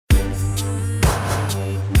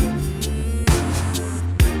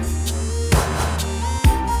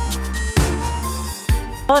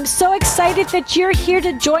Well, I'm so excited that you're here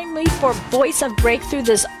to join me for Voice of Breakthrough,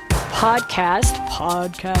 this podcast.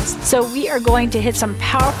 So we are going to hit some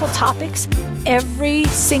powerful topics. Every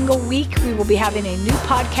single week, we will be having a new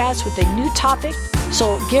podcast with a new topic.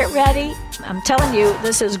 So get ready. I'm telling you,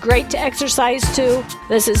 this is great to exercise to.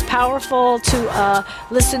 This is powerful to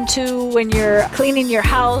listen to when you're cleaning your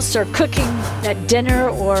house or cooking at dinner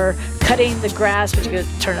or cutting the grass, but you can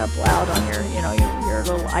turn it up loud on your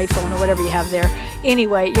little iPhone or whatever you have there.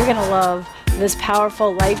 Anyway, you're going to love this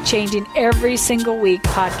powerful, life-changing, every single week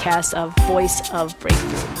podcast of Voice of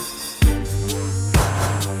Breakthrough.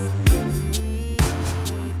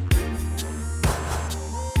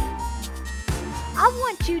 I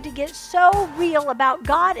want you to get so real about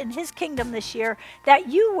God and His kingdom this year that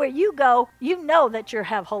where you go, you know that you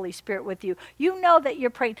have Holy Spirit with you. You know that you're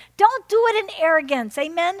praying. Don't do it in arrogance,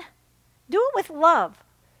 amen? Do it with love.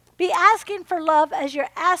 Be asking for love as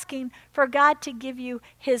you're asking for God to give you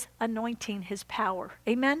His anointing, His power.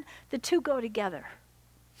 Amen? The two go together.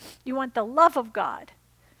 You want the love of God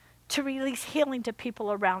to release healing to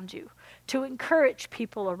people around you, to encourage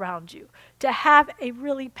people around you, to have a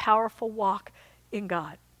really powerful walk in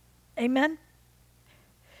God. Amen?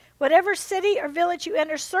 Whatever city or village you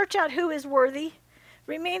enter, search out who is worthy.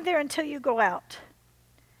 Remain there until you go out.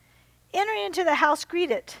 Enter into the house,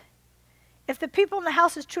 greet it. If the people in the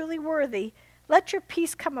house is truly worthy, let your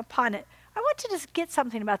peace come upon it. I want you to get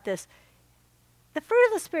something about this. The fruit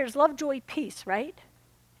of the Spirit is love, joy, peace, right?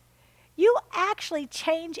 You actually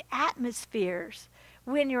change atmospheres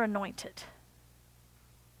when you're anointed.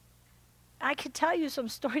 I could tell you some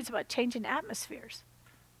stories about changing atmospheres.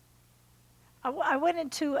 I went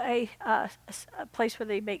into a place where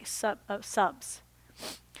they make subs,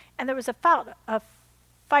 and there was a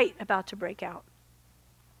fight about to break out.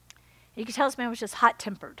 You could tell this man was just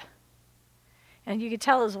hot-tempered. And you could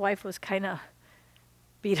tell his wife was kind of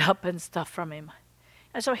beat up and stuff from him.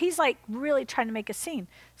 And so he's like really trying to make a scene.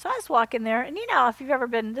 So I was walking there, and if you've ever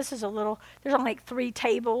been, there's only like 3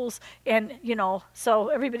 tables, and so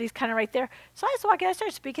everybody's kind of right there. So I was walking, I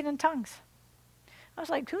started speaking in tongues. I was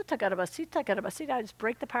like, I just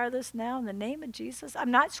break the power of this now in the name of Jesus. I'm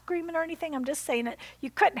not screaming or anything. I'm just saying it. You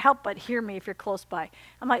couldn't help but hear me if you're close by.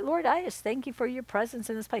 I'm like, Lord, I just thank you for your presence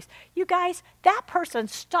in this place. You guys, that person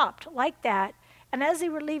stopped like that, and as they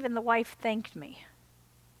were leaving, the wife thanked me.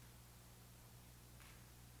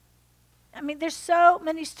 I mean, there's so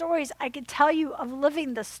many stories I could tell you of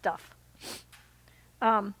living this stuff.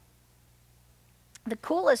 The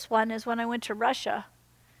coolest one is when I went to Russia.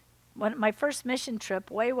 My first mission trip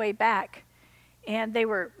way back, and they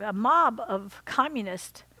were a mob of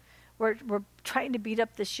communists were trying to beat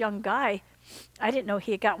up this young guy. I didn't know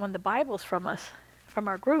he had got one of the Bibles from us, from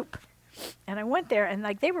our group. And I went there, and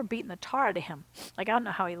they were beating the tar out of him. I don't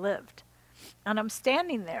know how he lived. And I'm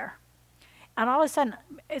standing there, and all of a sudden,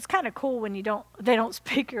 it's kind of cool when they don't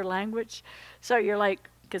speak your language. So you're like,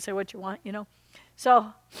 you can say what you want,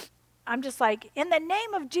 So I'm just like, in the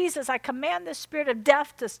name of Jesus, I command the spirit of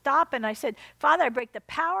death to stop. And I said, Father, I break the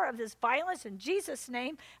power of this violence in Jesus'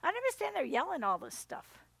 name. I never stand there yelling all this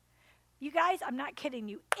stuff. You guys, I'm not kidding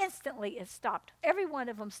you. Instantly, it stopped. Every one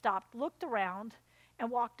of them stopped, looked around, and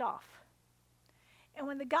walked off. And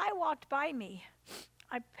when the guy walked by me,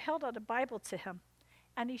 I held out a Bible to him,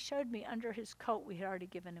 and he showed me under his coat we had already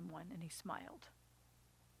given him one, and he smiled.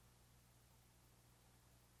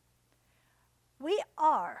 We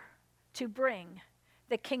are to bring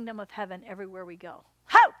the kingdom of heaven everywhere we go.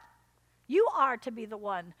 How? You are to be the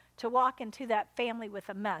one to walk into that family with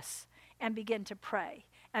a mess and begin to pray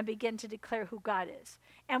and begin to declare who God is.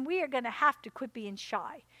 And we are going to have to quit being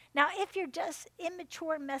shy. Now, if you're just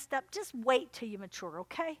immature and messed up, just wait till you mature,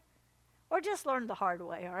 okay? Or just learn the hard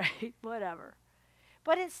way, all right? Whatever.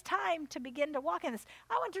 But it's time to begin to walk in this.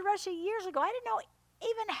 I went to Russia years ago. I didn't know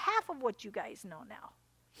even half of what you guys know now.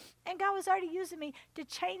 And God was already using me to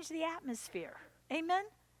change the atmosphere. Amen?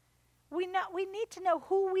 We need to know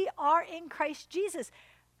who we are in Christ Jesus.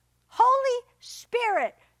 Holy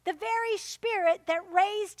Spirit, the very Spirit that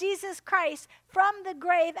raised Jesus Christ from the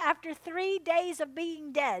grave after 3 days of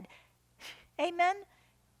being dead. Amen?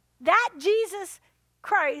 That Jesus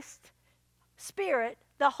Christ Spirit,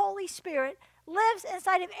 the Holy Spirit, lives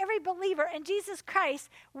inside of every believer. And Jesus Christ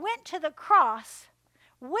went to the cross,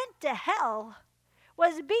 went to hell,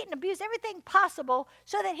 was beaten, abused, everything possible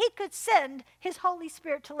so that he could send his Holy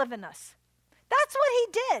Spirit to live in us. That's what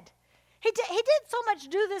he did. He didn't so much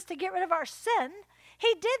do this to get rid of our sin.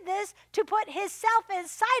 He did this to put his self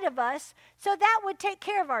inside of us so that would take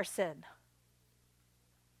care of our sin.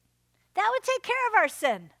 That would take care of our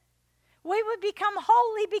sin. We would become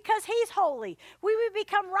holy because he's holy. We would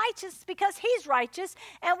become righteous because he's righteous,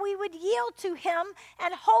 and we would yield to him,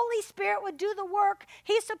 and Holy Spirit would do the work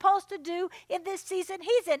he's supposed to do in this season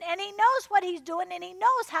he's in. And he knows what he's doing, and he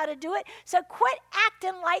knows how to do it. So quit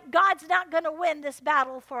acting like God's not going to win this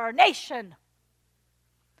battle for our nation.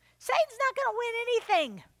 Satan's not going to win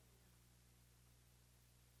anything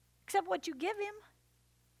except what you give him.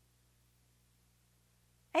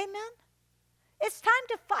 Amen? It's time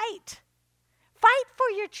to fight. Fight for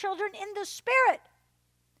your children in the Spirit.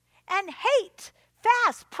 And hate,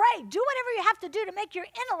 fast, pray, do whatever you have to do to make your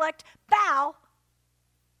intellect bow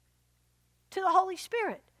to the Holy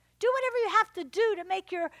Spirit. Do whatever you have to do to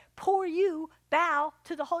make your poor you bow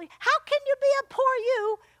to the Holy. How can you be a poor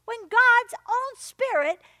you when God's own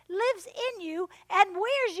Spirit lives in you and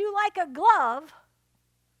wears you like a glove,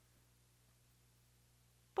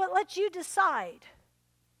 but lets you decide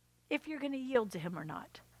if you're going to yield to him or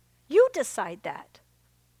not? You decide that.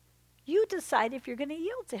 You decide if you're going to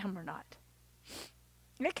yield to him or not.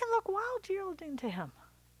 It can look wild yielding to him.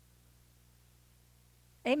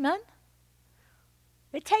 Amen?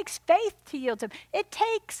 It takes faith to yield to him. It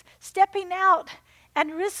takes stepping out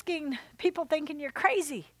and risking people thinking you're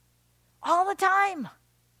crazy all the time.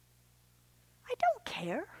 I don't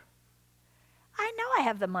care. I know I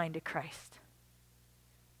have the mind of Christ.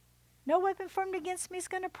 No weapon formed against me is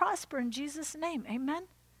going to prosper in Jesus' name. Amen?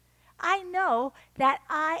 I know that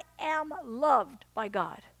I am loved by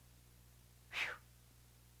God. Whew.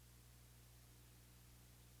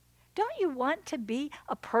 Don't you want to be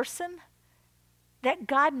a person that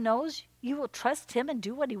God knows you will trust him and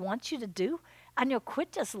do what he wants you to do? And you'll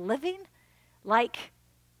quit just living like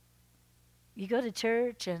you go to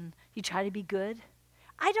church and you try to be good?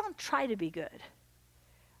 I don't try to be good.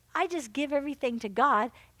 I just give everything to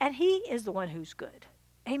God, and he is the one who's good.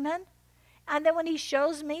 Amen? And then when he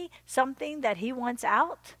shows me something that he wants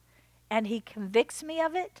out, and he convicts me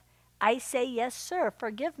of it, I say, yes, sir,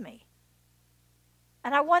 forgive me.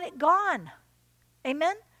 And I want it gone.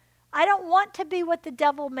 Amen? I don't want to be what the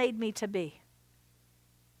devil made me to be.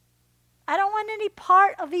 I don't want any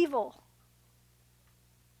part of evil.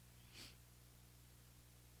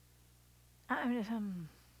 All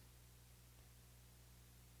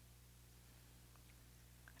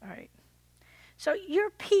right. So your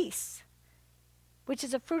peace, which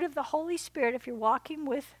is a fruit of the Holy Spirit if you're walking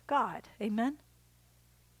with God, amen?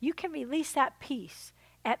 You can release that peace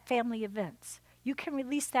at family events. You can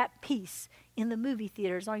release that peace in the movie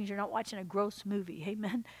theater as long as you're not watching a gross movie,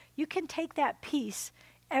 amen? You can take that peace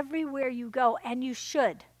everywhere you go, and you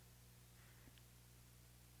should.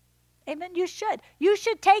 Amen? You should. You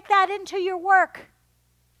should take that into your work.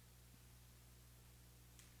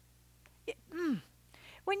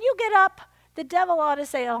 When you get up, the devil ought to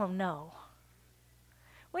say, oh, no.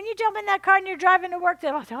 When you jump in that car and you're driving to work,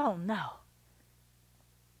 they'll say, oh, no.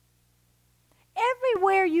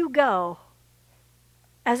 Everywhere you go,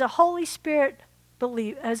 as a Holy Spirit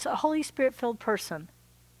filled person,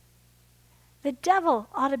 the devil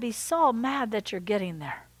ought to be so mad that you're getting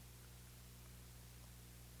there.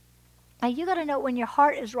 Now, you got to know when your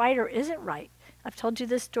heart is right or isn't right. I've told you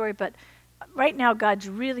this story, but right now God's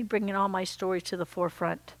really bringing all my stories to the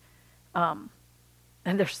forefront. And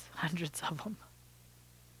there's hundreds of them.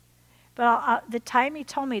 But the time he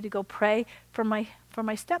told me to go pray for my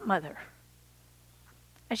stepmother,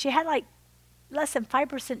 and she had like less than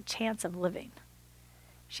 5% chance of living.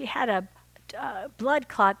 She had a blood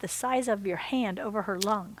clot the size of your hand over her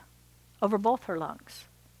lung, over both her lungs.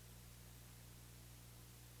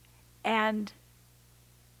 And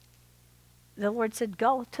the Lord said,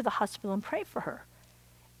 go to the hospital and pray for her.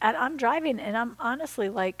 And I'm driving, and I'm honestly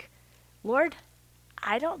like, Lord,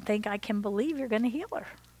 I don't think I can believe you're going to heal her.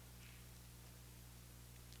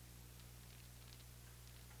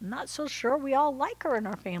 I'm not so sure we all like her in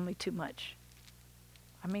our family too much.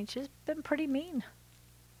 I mean, she's been pretty mean.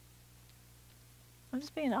 I'm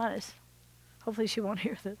just being honest. Hopefully she won't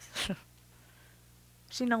hear this.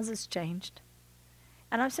 She knows it's changed.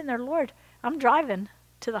 And I'm sitting there, Lord, I'm driving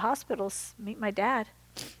to the hospital to meet my dad.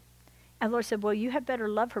 And the Lord said, well, you had better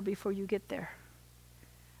love her before you get there.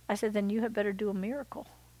 I said, then you had better do a miracle.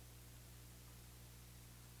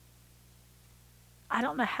 I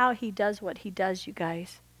don't know how he does what he does, you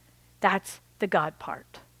guys. That's the God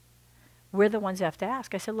part. We're the ones who have to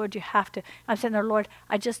ask. I said, Lord, you have to. I'm sitting there, Lord,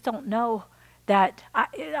 I just don't know that.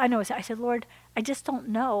 I know. I said, Lord, I just don't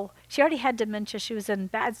know. She already had dementia. She was in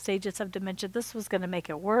bad stages of dementia. This was going to make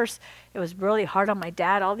it worse. It was really hard on my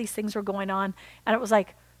dad. All these things were going on. And it was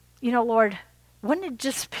like, Lord, wouldn't it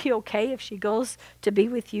just be okay if she goes to be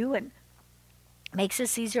with you and makes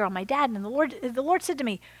this easier on my dad? And the Lord said to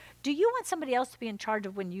me, do you want somebody else to be in charge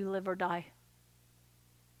of when you live or die?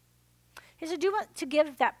 He said, do you want to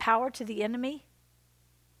give that power to the enemy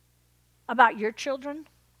about your children,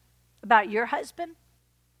 about your husband?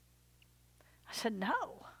 I said,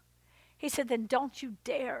 no. He said, then don't you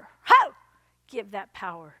dare give that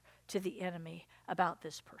power to the enemy about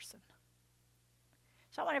this person.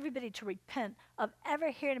 So I want everybody to repent of ever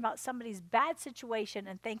hearing about somebody's bad situation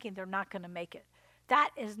and thinking they're not going to make it.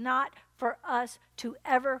 That is not for us to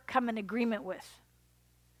ever come in agreement with.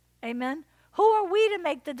 Amen? Who are we to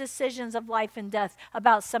make the decisions of life and death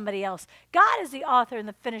about somebody else? God is the author and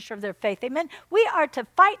the finisher of their faith. Amen? We are to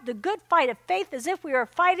fight the good fight of faith as if we are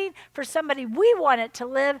fighting for somebody we wanted to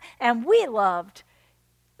live and we loved.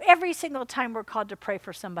 Every single time we're called to pray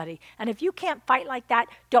for somebody. And if you can't fight like that,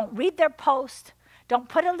 don't read their post. Don't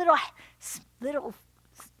put a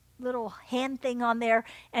little hand thing on there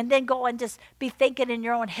and then go and just be thinking in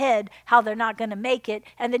your own head how they're not going to make it,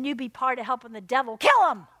 and then you be part of helping the devil kill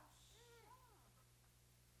them.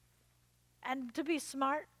 And to be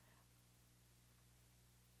smart,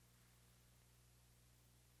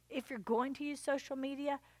 if you're going to use social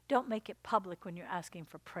media, don't make it public when you're asking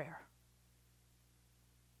for prayer.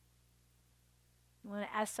 You want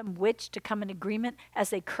to ask some witch to come in agreement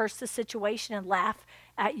as they curse the situation and laugh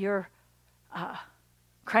at your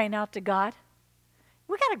crying out to God?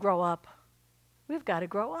 We got to grow up. We've got to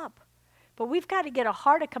grow up. But we've got to get a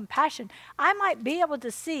heart of compassion. I might be able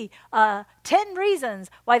to see 10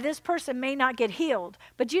 reasons why this person may not get healed.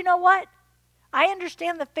 But you know what? I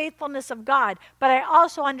understand the faithfulness of God, but I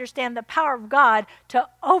also understand the power of God to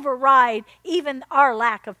override even our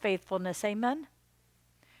lack of faithfulness. Amen?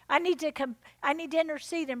 I need to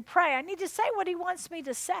intercede and pray. I need to say what he wants me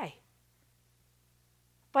to say.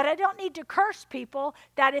 But I don't need to curse people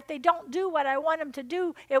that if they don't do what I want them to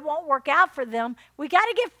do, it won't work out for them. We got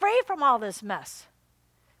to get free from all this mess.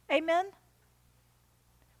 Amen?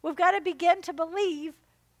 We've got to begin to believe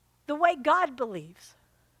the way God believes.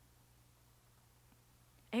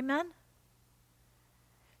 Amen?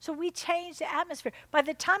 So we changed the atmosphere. By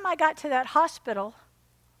the time I got to that hospital,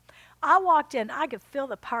 I walked in. I could feel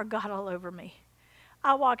the power of God all over me.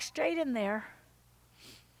 I walked straight in there,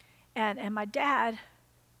 and my dad,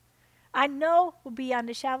 I know beyond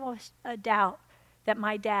a shadow of a doubt that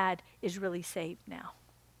my dad is really saved now.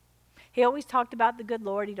 He always talked about the good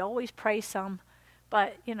Lord. He'd always pray some,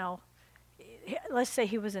 but, let's say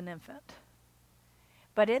he was an infant.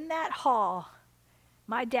 But in that hall,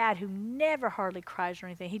 my dad, who never hardly cries or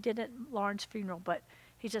anything, he did it at Lauren's funeral, but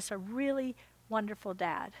he's just a really wonderful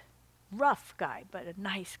dad. Rough guy, but a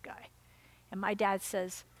nice guy. And my dad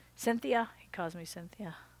says, Cynthia, he calls me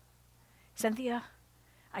Cynthia,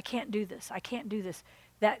 I can't do this. I can't do this.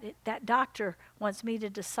 That doctor wants me to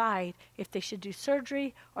decide if they should do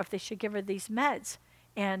surgery or if they should give her these meds.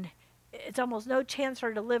 And it's almost no chance for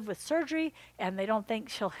her to live with surgery, and they don't think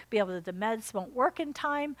she'll be able to, the meds won't work in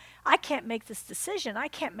time. I can't make this decision.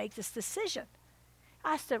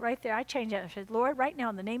 I stood right there. I changed it. I said, Lord, right now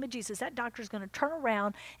in the name of Jesus, that doctor's going to turn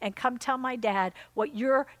around and come tell my dad what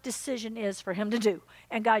your decision is for him to do.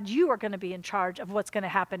 And God, you are going to be in charge of what's going to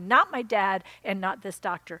happen, not my dad and not this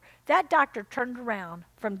doctor. That doctor turned around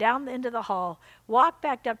from down the end of the hall, walked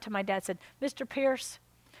back up to my dad, said, Mr. Pierce,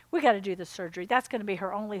 we got to do the surgery. That's going to be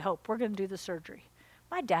her only hope. We're going to do the surgery.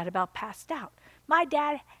 My dad about passed out. My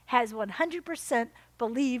dad has 100%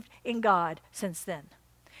 believed in God since then.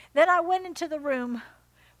 Then I went into the room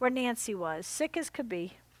where Nancy was, sick as could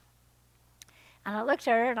be. And I looked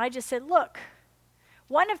at her and I just said, look,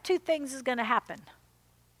 one of two things is going to happen.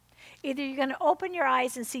 Either you're going to open your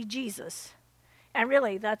eyes and see Jesus, and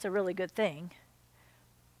really, that's a really good thing,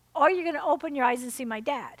 or you're going to open your eyes and see my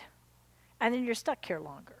dad, and then you're stuck here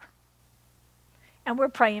longer. And we're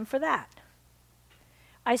praying for that.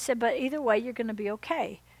 I said, but either way, you're going to be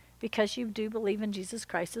okay because you do believe in Jesus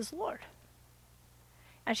Christ as Lord.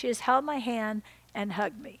 And she just held my hand and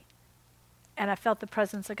hugged me. And I felt the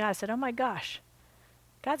presence of God. I said, oh my gosh,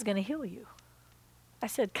 God's going to heal you. I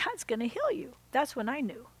said, God's going to heal you. That's when I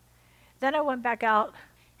knew. Then I went back out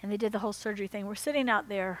and they did the whole surgery thing. We're sitting out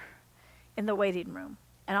there in the waiting room.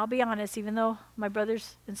 And I'll be honest, even though my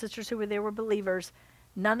brothers and sisters who were there were believers,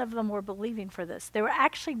 none of them were believing for this. They were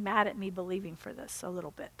actually mad at me believing for this a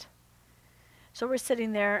little bit. So we're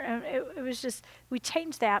sitting there, and it was just, we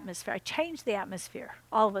changed the atmosphere. I changed the atmosphere,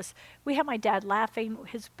 all of us. We had my dad laughing.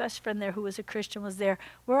 His best friend there, who was a Christian, was there.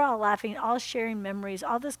 We're all laughing, all sharing memories,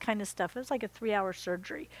 all this kind of stuff. It was like a 3-hour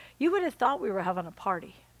surgery. You would have thought we were having a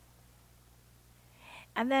party.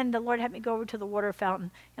 And then the Lord had me go over to the water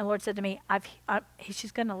fountain, and the Lord said to me,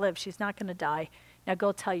 she's going to live. She's not going to die. Now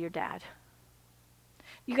go tell your dad.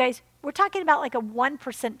 You guys, we're talking about like a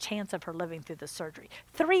 1% chance of her living through the surgery.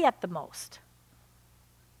 3 at the most.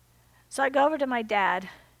 So I go over to my dad,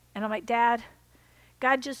 and I'm like, Dad,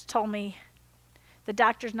 God just told me the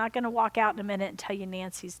doctor's not going to walk out in a minute and tell you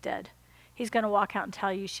Nancy's dead. He's going to walk out and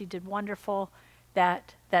tell you she did wonderful,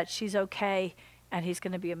 that she's okay, and he's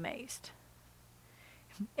going to be amazed.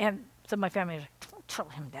 And so my family was like, don't tell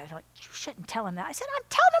him that. Like, you shouldn't tell him that. I said, I'm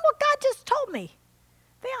telling him what God just told me.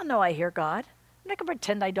 They all know I hear God. I'm not going to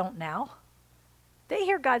pretend I don't now. They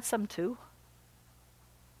hear God some too.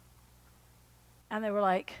 And they were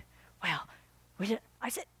like, well, I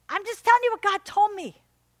said, I'm just telling you what God told me.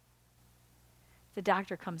 The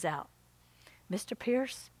doctor comes out. Mr.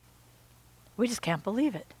 Pierce, we just can't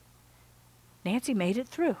believe it. Nancy made it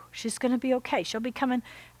through. She's going to be okay. She'll be coming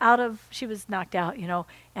out of, she was knocked out,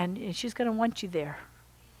 and she's going to want you there.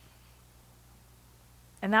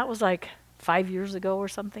 And that was like 5 years ago or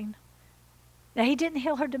something. Now, he didn't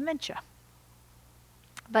heal her dementia.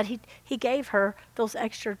 But he gave her those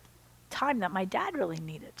extra time that my dad really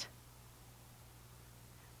needed.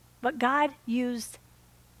 But God used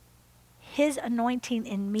his anointing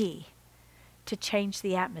in me to change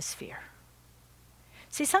the atmosphere.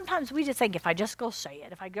 See, sometimes we just think, if I just go say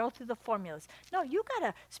it, if I go through the formulas. No, you got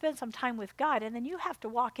to spend some time with God, and then you have to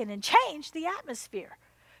walk in and change the atmosphere.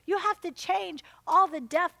 You have to change all the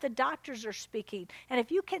death the doctors are speaking. And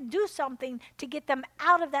if you can do something to get them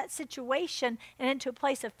out of that situation and into a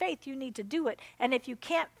place of faith, you need to do it. And if you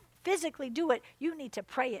can't physically do it, you need to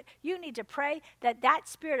pray it. You need to pray that that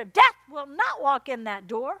spirit of death will not walk in that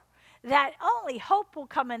door, that only hope will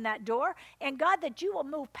come in that door, and God, that you will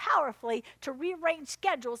move powerfully to rearrange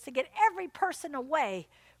schedules to get every person away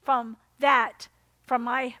from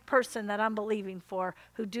my person that I'm believing for,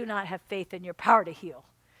 who do not have faith in your power to heal.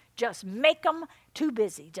 Just make them too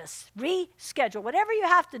busy. Just reschedule whatever you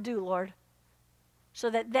have to do, Lord, so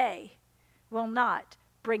that they will not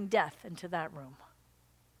bring death into that room.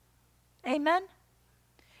 Amen?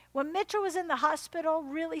 When Mitchell was in the hospital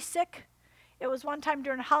really sick, it was one time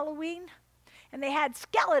during Halloween, and they had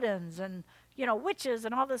skeletons and, witches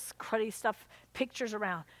and all this cruddy stuff, pictures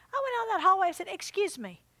around. I went out that hallway, I said, excuse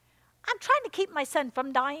me, I'm trying to keep my son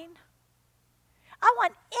from dying. I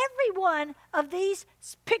want every one of these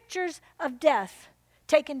pictures of death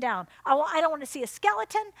taken down. I don't want to see a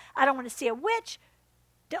skeleton. I don't want to see a witch.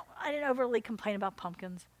 I didn't overly complain about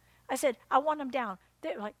pumpkins. I said, I want them down.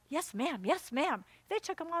 They were like, yes, ma'am, yes, ma'am. They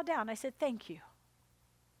took them all down. I said, thank you.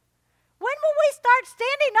 When will we start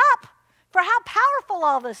standing up for how powerful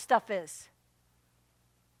all this stuff is?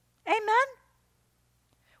 Amen?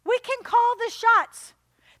 We can call the shots.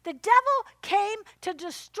 The devil came to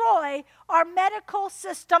destroy our medical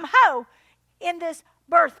system, in this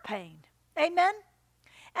birth pain. Amen?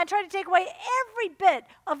 And try to take away every bit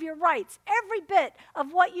of your rights, every bit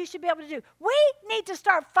of what you should be able to do. We need to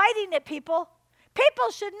start fighting it, people. People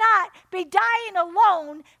should not be dying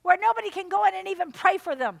alone where nobody can go in and even pray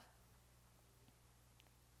for them.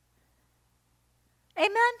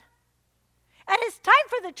 Amen? And it's time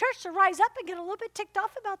for the church to rise up and get a little bit ticked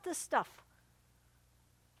off about this stuff.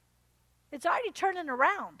 It's already turning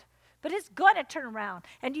around, but it's going to turn around.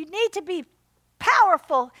 And you need to be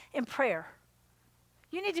powerful in prayer.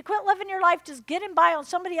 You need to quit living your life just getting by on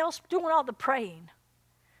somebody else doing all the praying.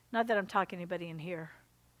 Not that I'm talking to anybody in here.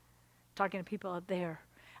 I'm talking to people out there.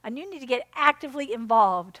 And you need to get actively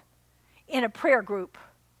involved in a prayer group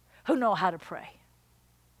who know how to pray.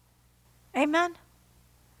 Amen?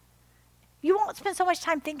 You won't spend so much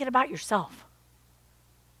time thinking about yourself.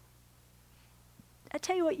 I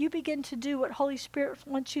tell you what, you begin to do what Holy Spirit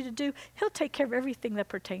wants you to do, he'll take care of everything that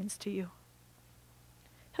pertains to you.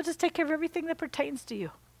 He'll just take care of everything that pertains to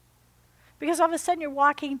you. Because all of a sudden you're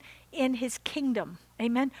walking in his kingdom.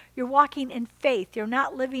 Amen? You're walking in faith. You're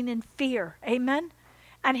not living in fear. Amen?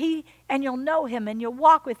 And you'll know him, and you'll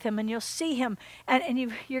walk with him, and you'll see him.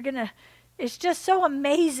 And you're going to, it's just so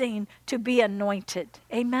amazing to be anointed.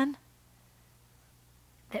 Amen?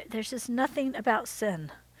 There's just nothing about sin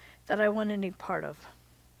that I want any part of.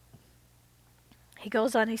 He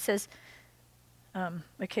goes on, he says,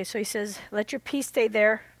 he says, let your peace stay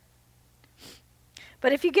there.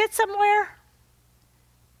 But if you get somewhere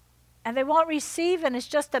and they won't receive and it's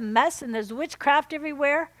just a mess and there's witchcraft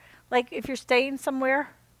everywhere, like if you're staying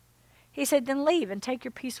somewhere, he said, then leave and take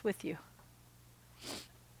your peace with you.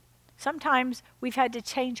 Sometimes we've had to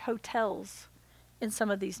change hotels in some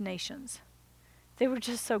of these nations. They were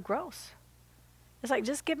just so gross. It's like,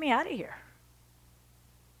 just get me out of here.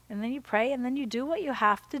 And then you pray, and then you do what you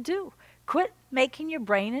have to do. Quit making your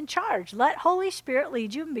brain in charge. Let Holy Spirit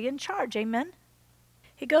lead you and be in charge. Amen?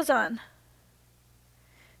 He goes on.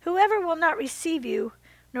 Whoever will not receive you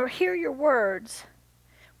nor hear your words.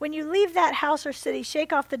 When you leave that house or city,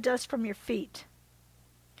 shake off the dust from your feet.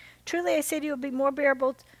 Truly I say to you, it will be more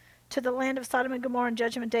bearable to the land of Sodom and Gomorrah on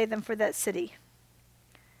Judgment Day than for that city.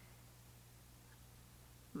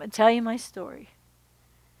 I'm going to tell you my story.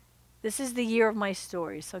 This is the year of my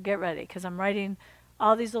story, so get ready, because I'm writing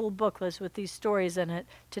all these little booklets with these stories in it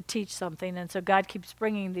to teach something, and so God keeps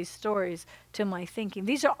bringing these stories to my thinking.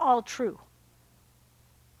 These are all true.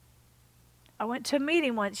 I went to a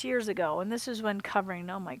meeting once years ago, and this is when covering,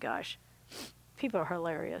 oh my gosh, people are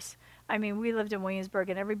hilarious. I mean, we lived in Williamsburg,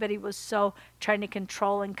 and everybody was so trying to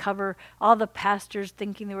control and cover, all the pastors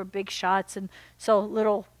thinking they were big shots, and so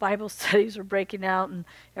little Bible studies were breaking out, and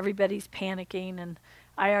everybody's panicking, and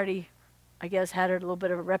I already, I guess, had a little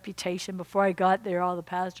bit of a reputation. Before I got there, all the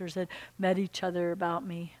pastors had met each other about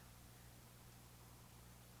me.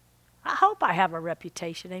 I hope I have a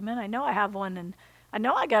reputation, amen. I know I have one, and I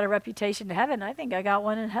know I got a reputation in heaven. I think I got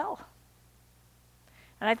one in hell.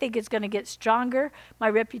 And I think it's going to get stronger, my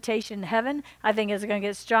reputation in heaven. I think it's going to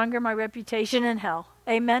get stronger, my reputation in hell.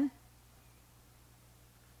 Amen?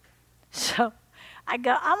 So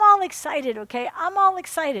I'm all excited, okay? I'm all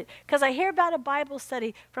excited because I hear about a Bible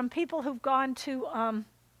study from people who've gone to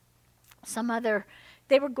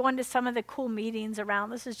they were going to some of the cool meetings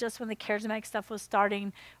around. This is just when the charismatic stuff was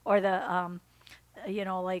starting, or the,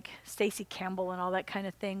 like Stacy Campbell and all that kind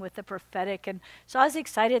of thing with the prophetic. And so I was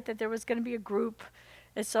excited that there was going to be a group.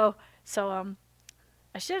 And so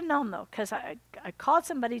I should have known, though, because I called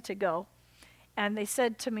somebody to go, and they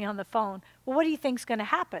said to me on the phone, well, what do you think's going to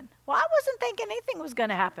happen? Well, I wasn't thinking anything was going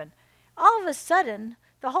to happen. All of a sudden,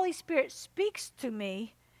 the Holy Spirit speaks to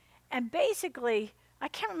me, and basically, I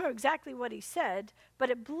can't remember exactly what he said, but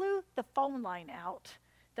it blew the phone line out.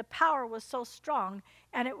 The power was so strong,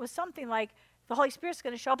 and it was something like, the Holy Spirit's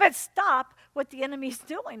going to show up and stop what the enemy's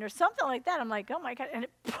doing, or something like that. I'm like, oh my God, and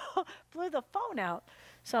it blew the phone out.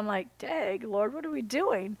 So I'm like, dang, Lord, what are we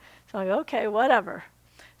doing? So I'm like, okay, whatever.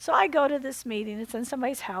 So I go to this meeting. It's in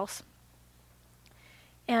somebody's house.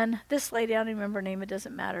 And this lady, I don't even remember her name. It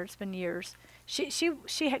doesn't matter. It's been years.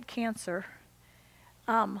 She had cancer,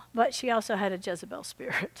 but she also had a Jezebel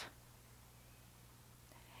spirit.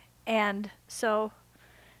 And so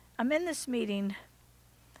I'm in this meeting,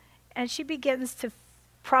 and she begins to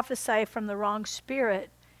prophesy from the wrong spirit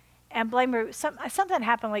and blame her. Something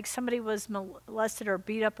happened, like somebody was molested or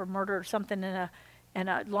beat up or murdered or something in a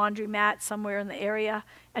laundromat somewhere in the area.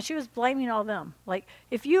 And she was blaming all them. Like,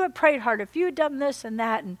 if you had prayed hard, if you had done this and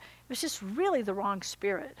that. And it was just really the wrong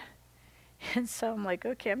spirit. And so I'm like,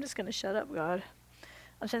 okay, I'm just going to shut up, God.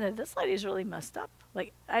 I'm saying, this lady's really messed up.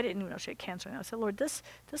 Like, I didn't even know she had cancer. And I said, Lord, this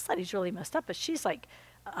lady's really messed up. But she's like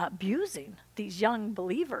abusing these young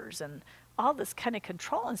believers and all this kind of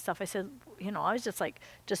control and stuff. I said, I was just like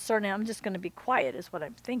discerning. I'm just going to be quiet is what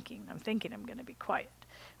I'm thinking. I'm thinking I'm going to be quiet.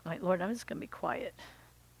 I'm like, Lord, I'm just going to be quiet.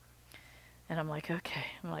 And I'm like, okay.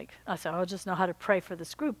 I said, I'll just know how to pray for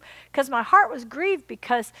this group. Because my heart was grieved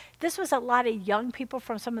because this was a lot of young people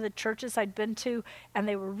from some of the churches I'd been to, and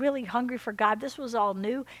they were really hungry for God. This was all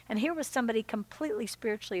new. And here was somebody completely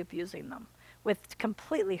spiritually abusing them with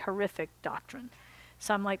completely horrific doctrine.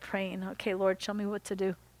 So I'm like praying, okay, Lord, show me what to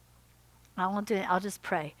do. I won't do it. I'll just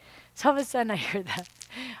pray. So all of a sudden I hear that.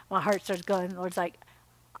 My heart starts going. The Lord's like,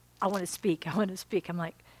 I want to speak. I want to speak. I'm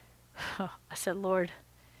like, oh. I said, Lord,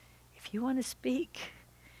 if you want to speak,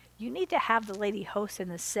 you need to have the lady hosting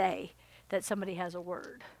this say that somebody has a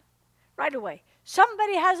word. Right away.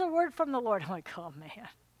 Somebody has a word from the Lord. I'm like, oh, man.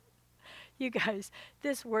 You guys,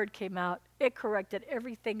 this word came out. It corrected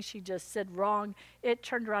everything she just said wrong. It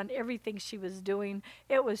turned around everything she was doing.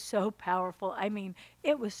 It was so powerful. I mean,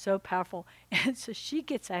 it was so powerful. And so she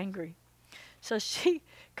gets angry. So she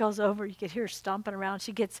goes over. You could hear her stomping around.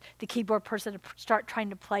 She gets the keyboard person to start trying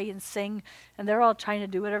to play and sing. And they're all trying to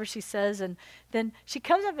do whatever she says. And then she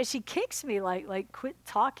comes up and she kicks me like quit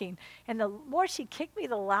talking. And the more she kicked me,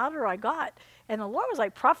 the louder I got. And the Lord was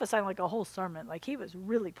like prophesying like a whole sermon. Like he was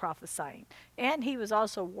really prophesying. And he was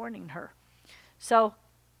also warning her. So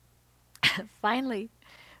finally,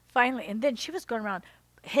 and then she was going around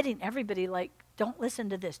hitting everybody like, don't listen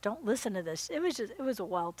to this. Don't listen to this. It was a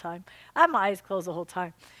wild time. I had my eyes closed the whole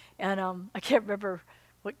time. And I can't remember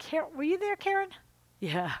were you there, Karen?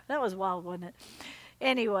 Yeah, that was wild, wasn't it?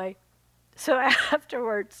 Anyway, so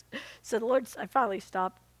afterwards, so the Lord, I finally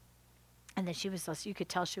stopped. And then you could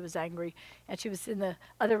tell she was angry. And she was in the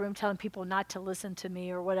other room telling people not to listen to me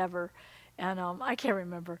or whatever. And I can't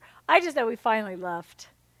remember. I just know we finally left.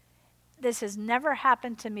 This has never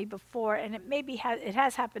happened to me before, and it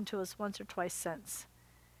has happened to us once or twice since.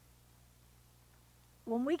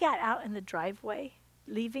 When we got out in the driveway,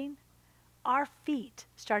 leaving, our feet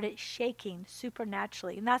started shaking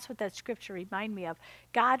supernaturally. And that's what that scripture reminded me of.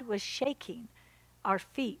 God was shaking our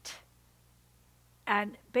feet.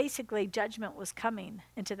 And basically, judgment was coming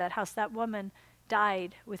into that house. That woman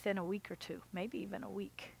died within a week or two, maybe even a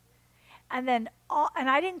week. And then, and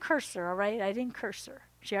I didn't curse her, all right? I didn't curse her.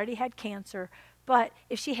 She already had cancer. But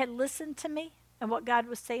if she had listened to me and what God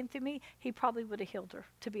was saying through me, he probably would have healed her,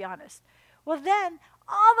 to be honest. Well, then,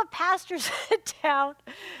 all the pastors in town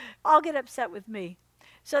all get upset with me.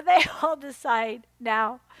 So they all decide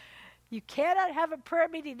now, you cannot have a prayer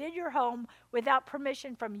meeting in your home without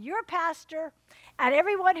permission from your pastor, and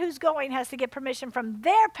everyone who's going has to get permission from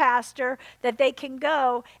their pastor that they can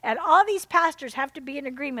go, and all these pastors have to be in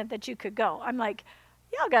agreement that you could go. I'm like,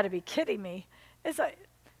 y'all got to be kidding me. It's like,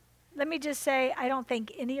 let me just say, I don't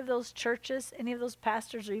think any of those churches, any of those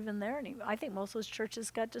pastors are even there anymore. I think most of those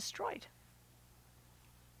churches got destroyed.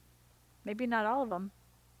 Maybe not all of them.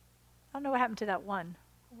 I don't know what happened to that one.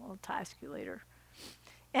 I'll ask you later.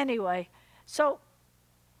 Anyway, so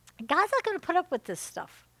God's not going to put up with this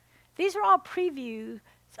stuff. These are all previews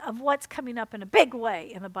of what's coming up in a big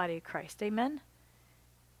way in the body of Christ. Amen?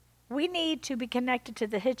 We need to be connected to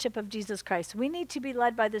the headship of Jesus Christ. We need to be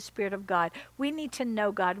led by the Spirit of God. We need to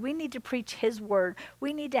know God. We need to preach his word.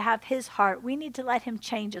 We need to have his heart. We need to let him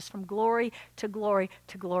change us from glory to glory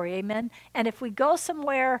to glory. Amen? And if we go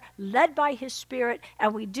somewhere led by his Spirit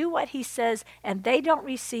and we do what he says and they don't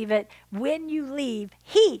receive it, when you leave,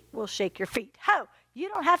 he will shake your feet. How? You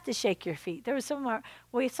don't have to shake your feet. There was somewhere,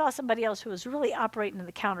 we saw somebody else who was really operating in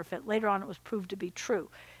the counterfeit. Later on, it was proved to be true.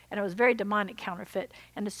 And it was very demonic counterfeit.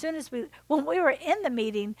 And as soon as when we were in the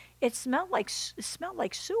meeting, it smelled like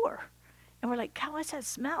sewer. And we're like, God, what's that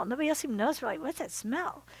smell? Nobody else even knows. We're like, what's that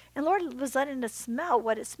smell? And Lord was letting us smell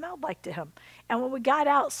what it smelled like to him. And when we got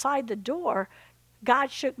outside the door,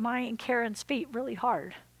 God shook mine and Karen's feet really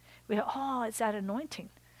hard. We thought, oh, it's that anointing.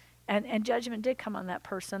 And judgment did come on that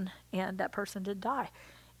person, and that person did die.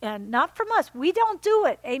 And not from us. We don't do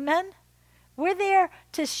it. Amen? We're there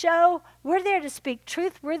to show. We're there to speak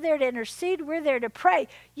truth. We're there to intercede. We're there to pray.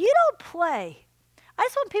 You don't play. I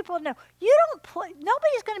just want people to know, you don't play.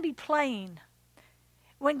 Nobody's going to be playing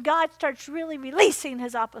when God starts really releasing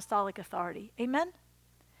his apostolic authority. Amen?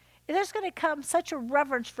 There's going to come such a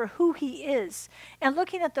reverence for who he is and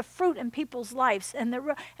looking at the fruit in people's lives. And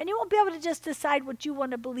you won't be able to just decide what you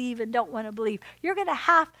want to believe and don't want to believe. You're going to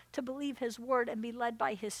have to believe his word and be led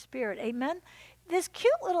by his Spirit. Amen? This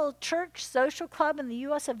cute little church social club in the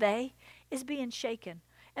U.S. of A. is being shaken.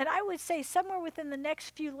 And I would say somewhere within the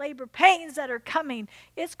next few labor pains that are coming,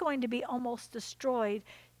 it's going to be almost destroyed,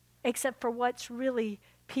 except for what's really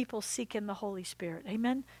people seeking the Holy Spirit.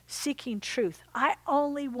 Amen? Seeking truth. I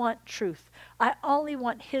only want truth. I only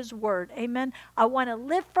want his word. Amen? I want to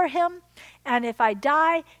live for him, and if I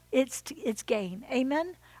die, it's gain.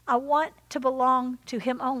 Amen? I want to belong to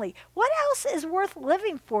him only. What else is worth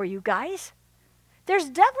living for, you guys? There's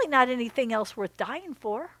definitely not anything else worth dying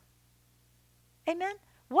for. Amen?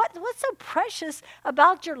 What's so precious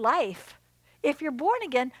about your life? If you're born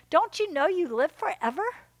again, don't you know you live forever?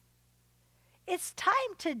 It's time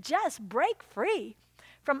to just break free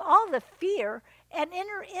from all the fear and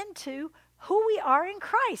enter into who we are in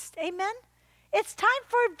Christ. Amen? It's time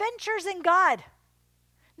for adventures in God.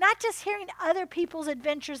 Not just hearing other people's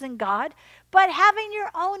adventures in God, but having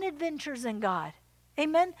your own adventures in God.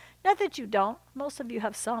 Amen? Not that you don't. Most of you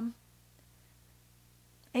have some.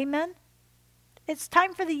 Amen? It's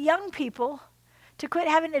time for the young people to quit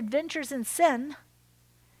having adventures in sin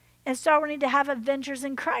and start wanting to have adventures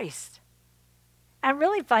in Christ and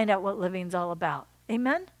really find out what living's all about.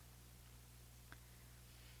 Amen?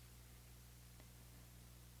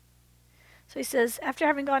 So he says, after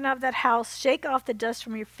having gone out of that house, shake off the dust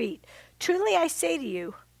from your feet. Truly I say to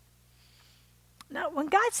you. Now, when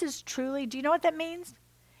God says truly, do you know what that means?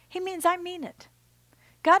 He means I mean it.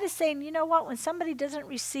 God is saying, you know what? When somebody doesn't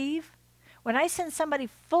receive, when I send somebody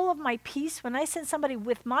full of my peace, when I send somebody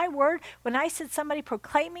with my word, when I send somebody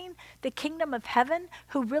proclaiming the kingdom of heaven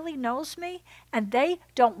who really knows me, and they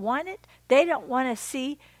don't want it, they don't want to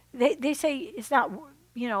see, they say it's not,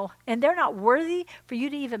 and they're not worthy for you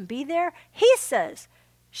to even be there. He says,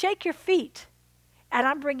 shake your feet, and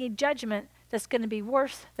I'm bringing judgment that's going to be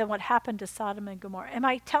worse than what happened to Sodom and Gomorrah. Am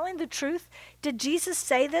I telling the truth? Did Jesus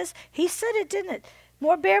say this? He said it, didn't it?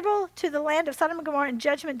 More bearable to the land of Sodom and Gomorrah in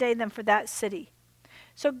judgment day than for that city.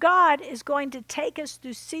 So God is going to take us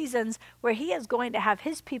through seasons where he is going to have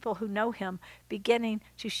his people who know him beginning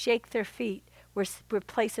to shake their feet where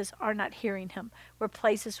places are not hearing him, where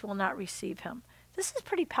places will not receive him. This is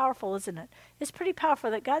pretty powerful, isn't it? It's pretty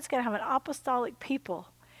powerful that God's going to have an apostolic people.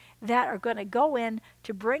 that are going to go in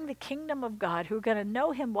to bring the kingdom of God, who are going to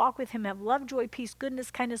know him, walk with him, have love, joy, peace,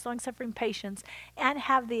 goodness, kindness, long-suffering, patience, and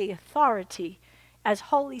have the authority as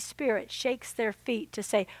Holy Spirit shakes their feet to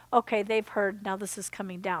say, okay, they've heard, now this is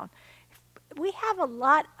coming down. We have a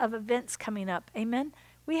lot of events coming up. Amen?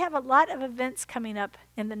 We have a lot of events coming up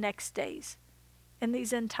in the next days, in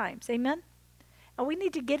these end times. Amen? And we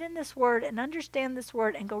need to get in this word and understand this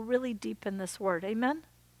word and go really deep in this word. Amen?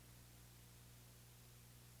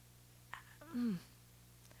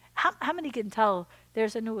 How many can tell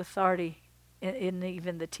there's a new authority in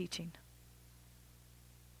even the teaching?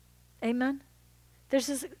 Amen? There's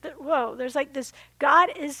this, there's like this, God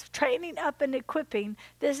is training up and equipping.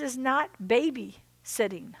 This is not baby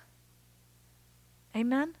sitting.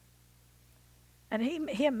 Amen? And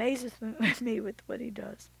he amazes me with what he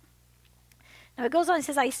does. Now it goes on, he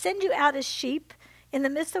says, I send you out as sheep in the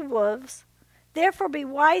midst of wolves. Therefore be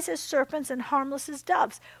wise as serpents and harmless as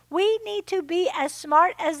doves. We need to be as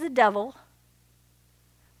smart as the devil,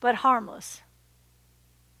 but harmless.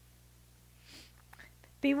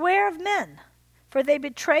 Beware of men, for they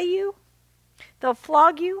betray you. They'll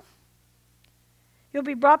flog you. You'll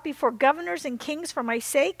be brought before governors and kings for my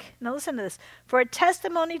sake. Now listen to this. For a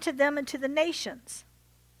testimony to them and to the nations.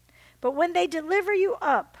 But when they deliver you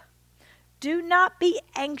up, do not be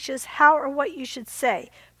anxious how or what you should say,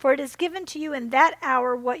 for it is given to you in that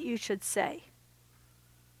hour what you should say.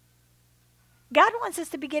 God wants us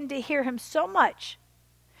to begin to hear him so much.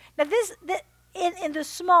 Now this in the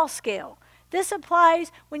small scale, this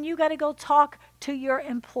applies when you got to go talk to your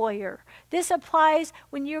employer. This applies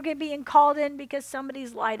when you're being called in because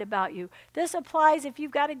somebody's lied about you. This applies if you've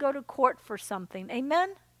got to go to court for something.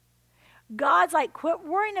 Amen? God's like, quit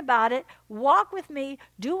worrying about it. Walk with me.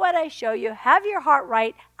 Do what I show you. Have your heart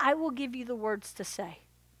right. I will give you the words to say.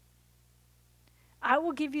 I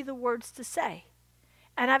will give you the words to say.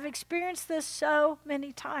 And I've experienced this so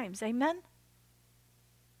many times. Amen?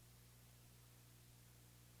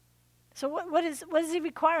 So what is he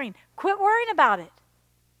requiring? Quit worrying about it.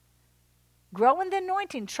 Grow in the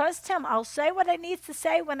anointing. Trust him. I'll say what I need to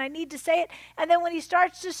say when I need to say it. And then when he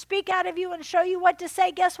starts to speak out of you and show you what to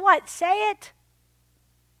say, guess what? Say it.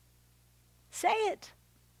 Say it.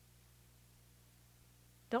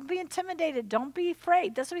 Don't be intimidated. Don't be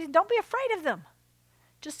afraid. That's what he said. Don't be afraid of them.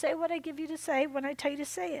 Just say what I give you to say when I tell you to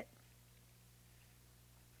say it.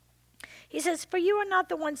 He says, for you are not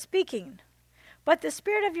the one speaking, but the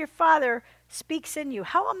Spirit of your Father speaks in you.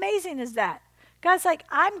 How amazing is that? God's like,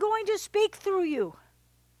 I'm going to speak through you.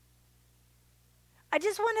 I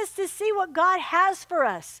just want us to see what God has for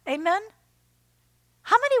us. Amen?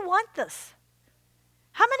 How many want this?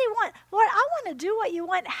 How many want, Lord, I want to do what you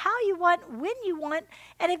want, how you want, when you want.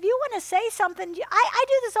 And if you want to say something, I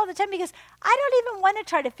do this all the time because I don't even want to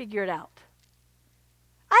try to figure it out.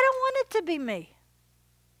 I don't want it to be me.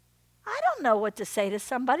 I don't know what to say to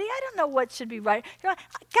somebody. I don't know what should be right. God,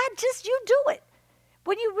 just you do it.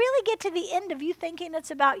 When you really get to the end of you thinking it's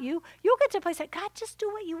about you, you'll get to a place like, God, just do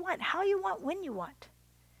what you want, how you want, when you want.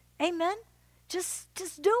 Amen? Just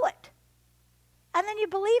do it. And then you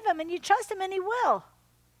believe him and you trust him and he will.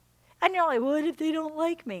 And you're like, what if they don't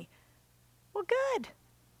like me? Well, good.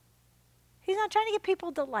 He's not trying to get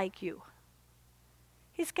people to like you.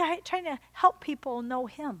 He's trying to help people know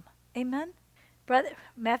him. Amen?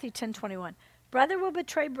 Matthew 10:21. Brother will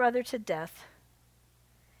betray brother to death,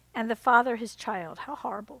 and the father his child. How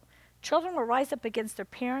horrible. Children will rise up against their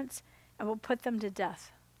parents and will put them to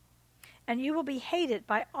death. And you will be hated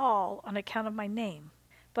by all on account of my name.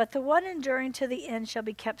 But the one enduring to the end shall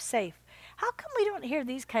be kept safe. How come we don't hear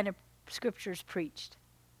these kind of scriptures preached?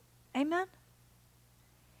 Amen?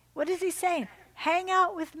 What is he saying? Hang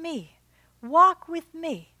out with me. Walk with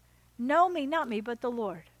me. Know me, not me, but the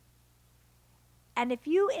Lord. And if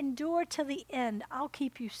you endure to the end, I'll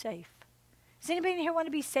keep you safe. Does anybody in here want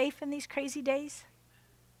to be safe in these crazy days?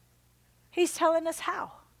 He's telling us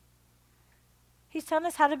how. He's telling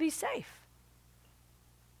us how to be safe.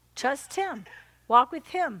 Trust him. Walk with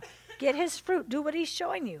him. Get his fruit. Do what he's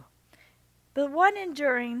showing you. The one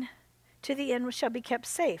enduring to the end shall be kept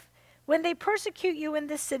safe. When they persecute you in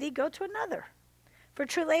this city, go to another. For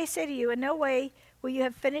truly I say to you, in no way will you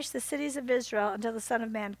have finished the cities of Israel until the Son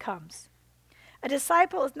of Man comes. A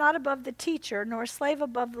disciple is not above the teacher, nor a slave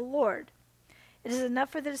above the Lord. It is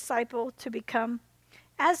enough for the disciple to become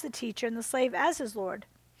as the teacher and the slave as his Lord.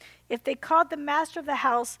 If they called the master of the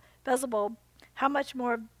house Beelzebub, how much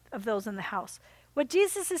more of those in the house? What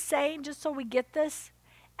Jesus is saying, just so we get this,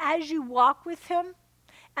 as you walk with him,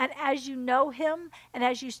 and as you know him, and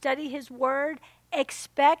as you study his word,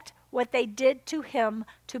 expect what they did to him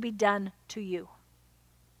to be done to you.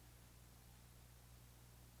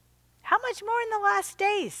 How much more in the last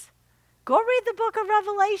days? Go read the book of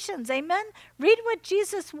Revelations, amen? Read what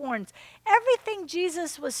Jesus warns. Everything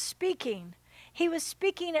Jesus was speaking, he was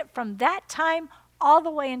speaking it from that time all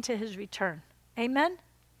the way into his return, amen?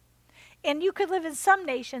 And you could live in some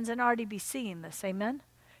nations and already be seeing this, amen?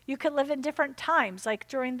 You could live in different times, like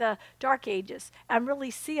during the dark ages, and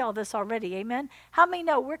really see all this already, amen? How many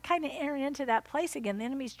know we're kind of entering into that place again? The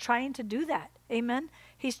enemy's trying to do that, amen?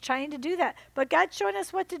 He's trying to do that. But God's showing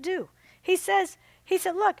us what to do. He said,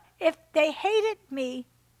 look, if they hated me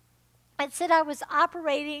and said I was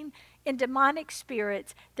operating in demonic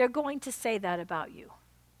spirits, they're going to say that about you.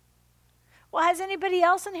 Well, has anybody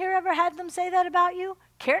else in here ever had them say that about you?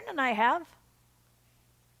 Karen and I have.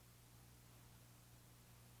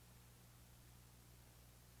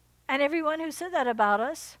 And everyone who said that about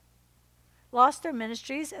us lost their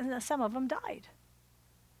ministries, and some of them died.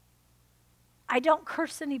 I don't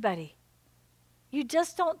curse anybody. You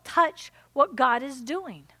just don't touch what God is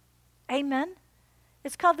doing. Amen?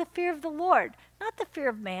 It's called the fear of the Lord, not the fear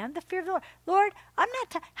of man, the fear of the Lord. Lord, I'm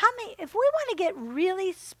not, if we want to get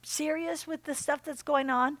really serious with the stuff that's going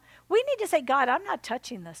on, we need to say, God, I'm not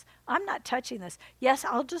touching this. I'm not touching this. Yes,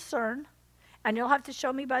 I'll discern, and you'll have to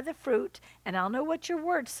show me by the fruit, and I'll know what your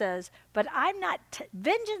word says, but I'm not,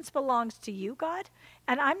 vengeance belongs to you, God,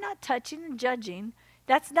 and I'm not touching and judging.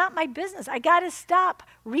 That's not my business. I got to stop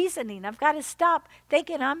reasoning. I've got to stop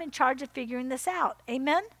thinking I'm in charge of figuring this out.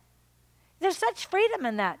 Amen? There's such freedom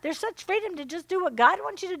in that. There's such freedom to just do what God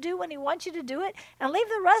wants you to do when he wants you to do it and leave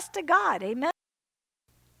the rest to God. Amen?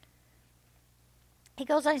 He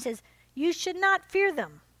goes on, he says, you should not fear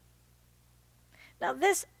them. Now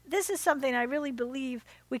this is something I really believe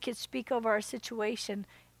we could speak over our situation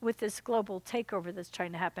with this global takeover that's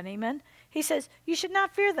trying to happen. Amen? He says, you should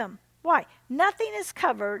not fear them. Why? Nothing is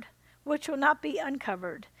covered which will not be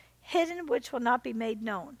uncovered, hidden which will not be made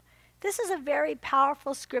known. This is a very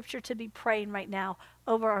powerful scripture to be praying right now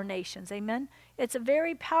over our nations. Amen? It's a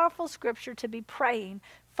very powerful scripture to be praying.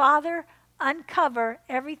 Father, uncover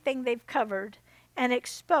everything they've covered and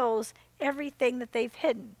expose everything that they've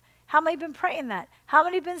hidden. How many have been praying that? How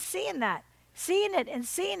many have been seeing that? Seeing it and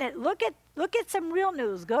seeing it. Look at some real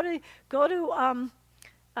news.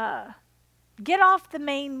 Get off the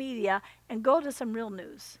main media and go to some real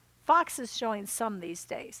news. Fox is showing some these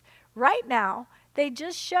days. Right now, they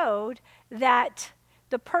just showed that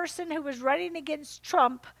the person who was running against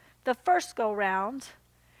Trump the first go-round,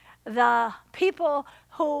 the people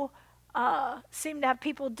who seem to have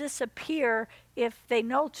people disappear if they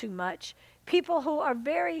know too much, people who are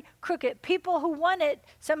very crooked, people who wanted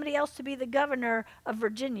somebody else to be the governor of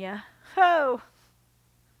Virginia,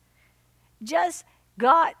 just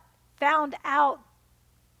found out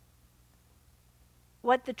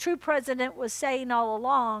what the true president was saying all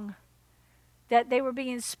along, that they were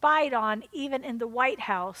being spied on even in the White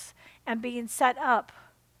House and being set up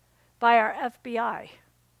by our FBI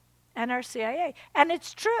and our CIA. And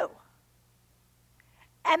it's true.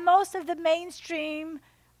 And most of the mainstream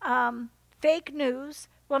fake news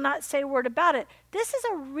will not say a word about it. This is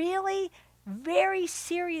a really very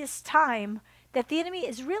serious time that the enemy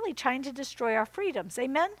is really trying to destroy our freedoms.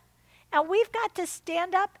 Amen? And we've got to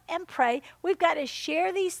stand up and pray. We've got to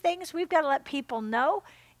share these things. We've got to let people know.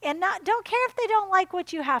 And don't care if they don't like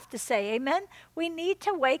what you have to say. Amen? We need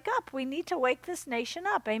to wake up. We need to wake this nation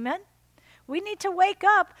up. Amen? We need to wake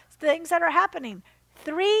up things that are happening.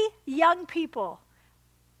 3 young people,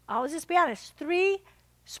 I'll just be honest, 3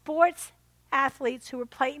 sports athletes who were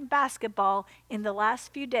playing basketball in the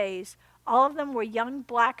last few days, all of them were young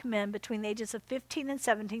black men between the ages of 15 and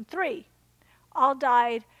 17. 3 all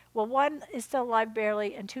died. Well, 1 is still alive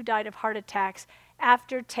barely, and 2 died of heart attacks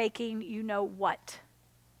after taking you know what.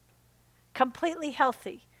 Completely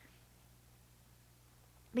healthy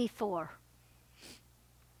before.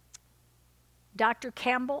 Dr.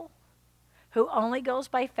 Campbell, who only goes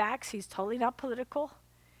by facts, he's totally not political,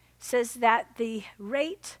 says that the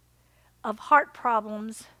rate of heart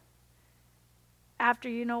problems after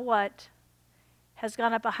you know what has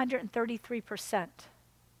gone up 133%.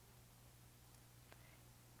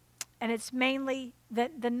 And it's mainly,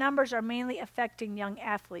 the numbers are mainly affecting young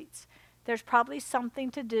athletes. There's probably something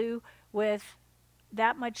to do with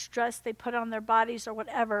that much stress they put on their bodies or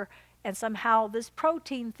whatever, and somehow this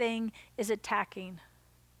protein thing is attacking.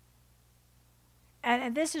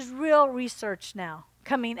 And this is real research now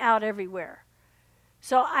coming out everywhere.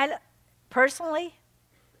 So I personally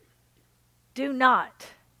do not,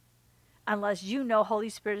 unless you know Holy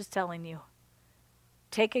Spirit is telling you,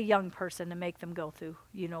 take a young person and make them go through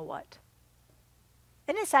you know what.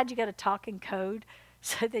 Isn't it sad you got to talk in code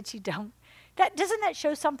so that you don't? Doesn't that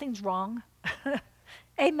show something's wrong?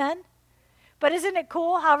 Amen? But isn't it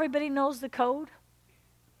cool how everybody knows the code?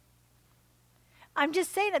 I'm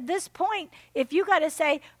just saying at this point, if you got to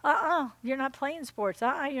say, you're not playing sports.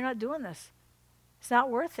 You're not doing this. It's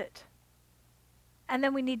not worth it. And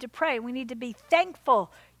then we need to pray. We need to be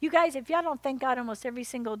thankful. You guys, if y'all don't thank God almost every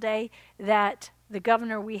single day that the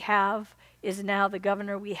governor we have is now the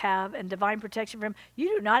governor we have and divine protection for him,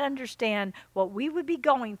 you do not understand what we would be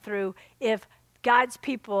going through if God's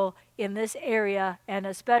people in this area, and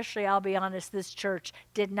especially, I'll be honest, this church,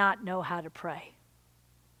 did not know how to pray.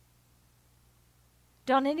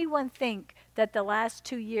 Don't anyone think that the last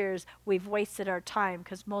 2 years we've wasted our time,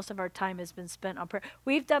 because most of our time has been spent on prayer.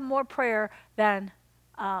 We've done more prayer than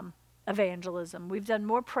evangelism. We've done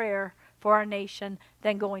more prayer for our nation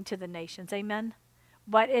than going to the nations. Amen?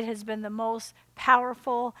 But it has been the most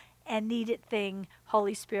powerful and needed thing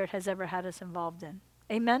Holy Spirit has ever had us involved in.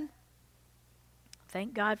 Amen?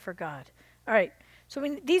 Thank God for God. All right.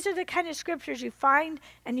 So these are the kind of scriptures you find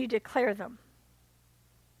and you declare them.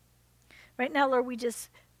 Right now, Lord, we just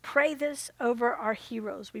pray this over our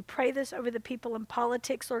heroes. We pray this over the people in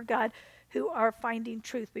politics, Lord God, who are finding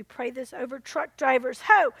truth. We pray this over truck drivers.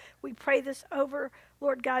 We pray this over,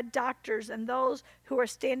 Lord God, doctors and those who are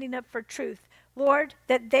standing up for truth. Lord,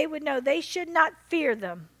 that they would know they should not fear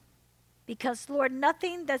them. Because, Lord,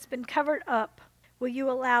 nothing that's been covered up will you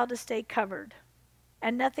allow to stay covered.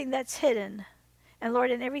 And nothing that's hidden. And, Lord,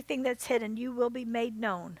 in everything that's hidden, you will be made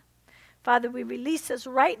known. Father, we release this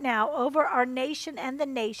right now over our nation and the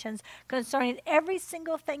nations concerning every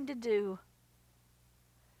single thing to do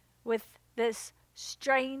with this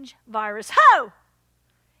strange virus.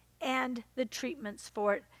 And the treatments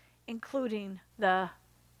for it, including the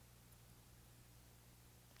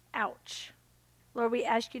ouch. Lord, we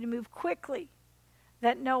ask you to move quickly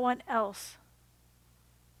that no one else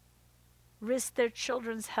risk their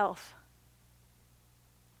children's health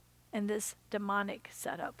in this demonic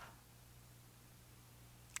setup.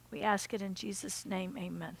 We ask it in Jesus' name,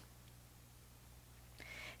 amen.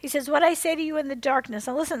 He says, what I say to you in the darkness.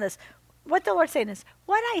 Now listen to this. What the Lord's saying is,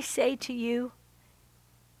 what I say to you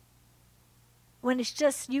when it's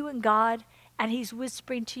just you and God, and he's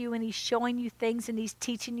whispering to you and he's showing you things and he's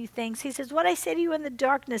teaching you things. He says, what I say to you in the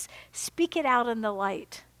darkness, speak it out in the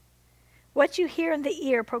light. What you hear in the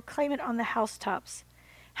ear, proclaim it on the housetops.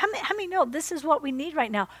 How many know this is what we need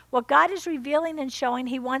right now? What God is revealing and showing,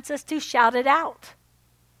 he wants us to shout it out.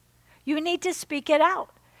 You need to speak it out.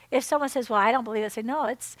 If someone says, well, I don't believe it, say,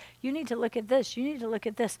 no, you need to look at this. You need to look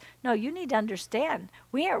at this. No, you need to understand.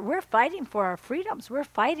 We're fighting for our freedoms. We're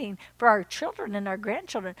fighting for our children and our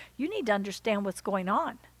grandchildren. You need to understand what's going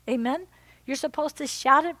on. Amen? You're supposed to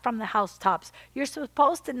shout it from the housetops. You're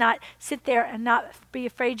supposed to not sit there and not be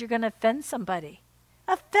afraid you're going to offend somebody.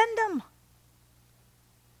 Offend them.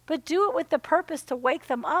 But do it with the purpose to wake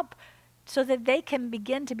them up so that they can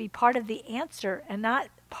begin to be part of the answer and not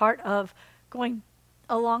part of going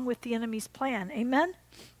along with the enemy's plan. Amen?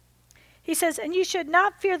 He says, and you should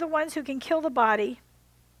not fear the ones who can kill the body,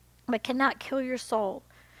 but cannot kill your soul.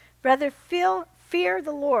 Rather, fear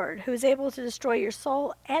the Lord, who is able to destroy your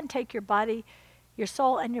soul and take your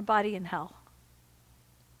soul and your body in hell.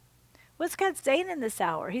 What's God saying in this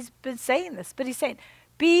hour? He's been saying this, but he's saying,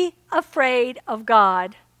 be afraid of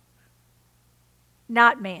God,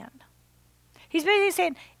 not man. He's basically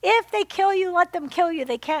saying, if they kill you, let them kill you.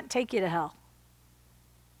 They can't take you to hell.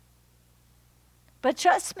 But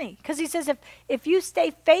trust me, because he says if you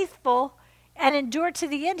stay faithful and endure to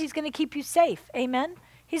the end, he's going to keep you safe. Amen?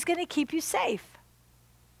 He's going to keep you safe.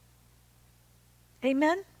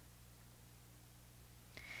 Amen?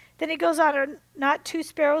 Then he goes on, not 2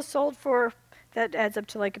 sparrows sold for, that adds up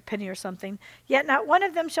to like a penny or something. Yet not one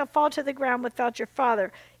of them shall fall to the ground without your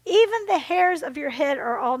Father. Even the hairs of your head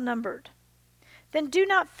are all numbered. Then do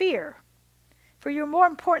not fear, for you are more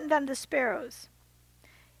important than the sparrows.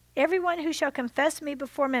 Everyone who shall confess me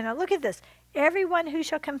before men. Now look at this. Everyone who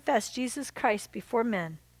shall confess Jesus Christ before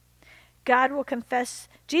men,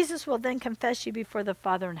 Jesus will then confess you before the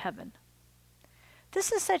Father in heaven.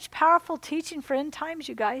 This is such powerful teaching for end times,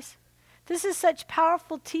 you guys. This is such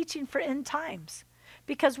powerful teaching for end times.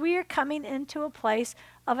 Because we are coming into a place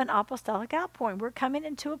of an apostolic outpouring. We're coming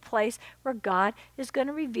into a place where God is going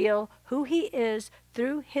to reveal who he is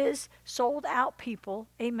through his sold out people.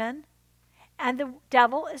 Amen. And the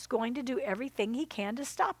devil is going to do everything he can to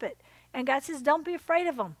stop it. And God says, don't be afraid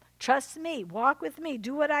of him. Trust me. Walk with me.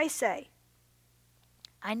 Do what I say.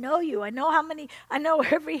 I know you. I know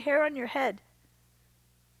every hair on your head.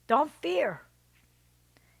 Don't fear.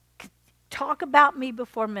 Talk about me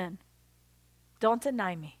before men. Don't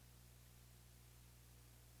deny me.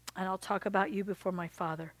 And I'll talk about you before my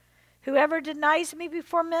Father. Whoever denies me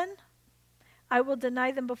before men, I will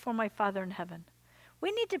deny them before my Father in heaven.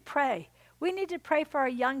 We need to pray. We need to pray for our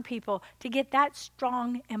young people to get that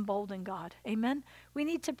strong and bold in God. Amen? We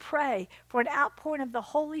need to pray for an outpouring of the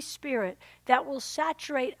Holy Spirit that will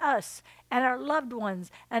saturate us and our loved ones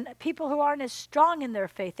and people who aren't as strong in their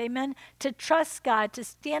faith. Amen? To trust God, to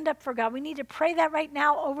stand up for God. We need to pray that right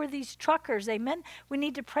now over these truckers. Amen? We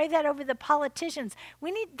need to pray that over the politicians.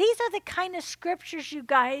 These are the kind of scriptures, you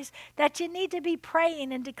guys, that you need to be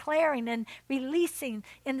praying and declaring and releasing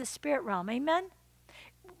in the spirit realm. Amen?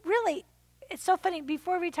 Really, it's so funny.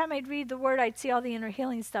 Before, every time I'd read the word, I'd see all the inner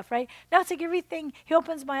healing stuff, right? Now it's like everything he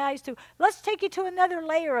opens my eyes to. Let's take you to another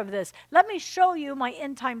layer of this. Let me show you my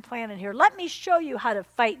end time plan in here. Let me show you how to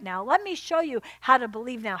fight now. Let me show you how to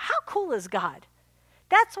believe now. How cool is God?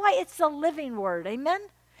 That's why it's the living word. Amen?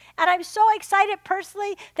 And I'm so excited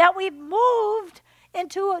personally that we've moved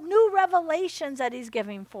into new revelations that he's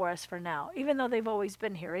giving for us for now, even though they've always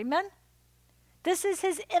been here. Amen? This is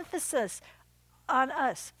his emphasis on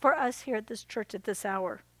us, for us here at this church at this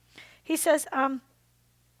hour. He says,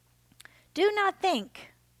 do not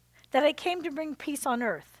think that I came to bring peace on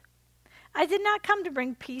earth. I did not come to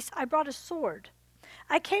bring peace. I brought a sword.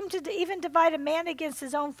 I came to even divide a man against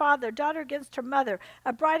his own father, daughter against her mother,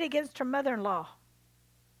 a bride against her mother-in-law.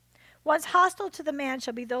 What's hostile to the man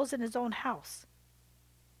shall be those in his own house.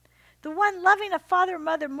 The one loving a father or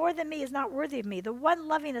mother more than me is not worthy of me. The one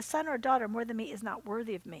loving a son or a daughter more than me is not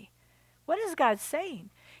worthy of me. What is God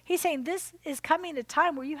saying? He's saying this is coming a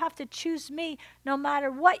time where you have to choose me no matter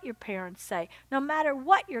what your parents say, no matter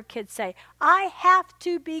what your kids say. I have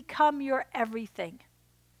to become your everything.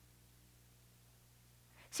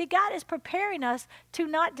 See, God is preparing us to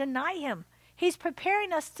not deny him. He's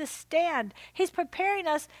preparing us to stand. He's preparing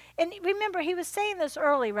us. And remember, he was saying this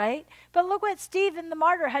early, right? But look what Stephen the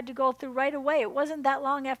martyr had to go through right away. It wasn't that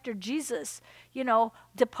long after Jesus,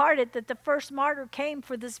 departed that the first martyr came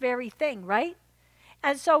for this very thing, right?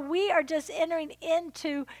 And so we are just entering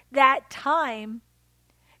into that time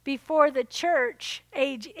before the church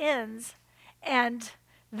age ends and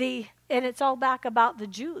it's all back about the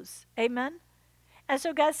Jews. Amen? And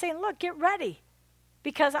so God's saying, look, get ready.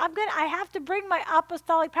 Because I have to bring my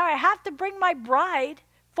apostolic power. I have to bring my bride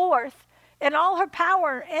forth in all her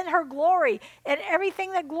power and her glory and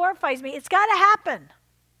everything that glorifies me. It's got to happen.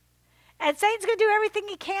 And Satan's going to do everything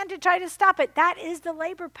he can to try to stop it. That is the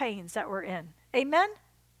labor pains that we're in. Amen?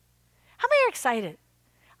 How many are excited?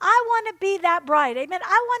 I want to be that bride. Amen.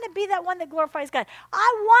 I want to be that one that glorifies God.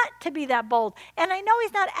 I want to be that bold. And I know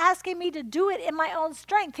he's not asking me to do it in my own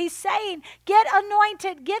strength. He's saying, get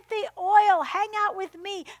anointed, get the oil, hang out with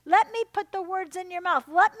me. Let me put the words in your mouth.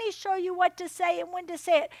 Let me show you what to say and when to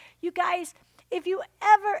say it. You guys, if you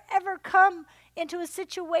ever come into a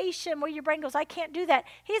situation where your brain goes, I can't do that,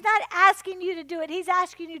 he's not asking you to do it. He's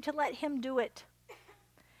asking you to let him do it.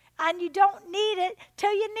 And you don't need it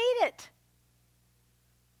till you need it.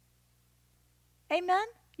 Amen?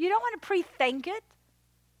 You don't want to pre-think it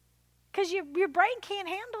because your brain can't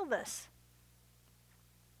handle this.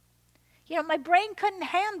 My brain couldn't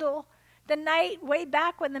handle the night way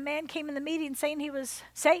back when the man came in the meeting saying he was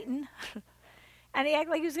Satan and he acted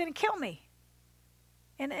like he was going to kill me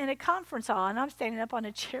in a conference hall. And I'm standing up on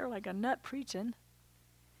a chair like a nut preaching.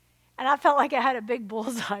 And I felt like I had a big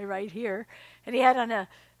bullseye right here. And he had on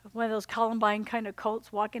one of those Columbine kind of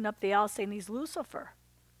coats walking up the aisle saying he's Lucifer.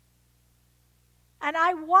 And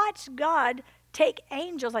I watched God take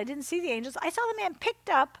angels. I didn't see the angels. I saw the man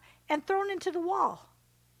picked up and thrown into the wall.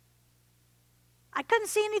 I couldn't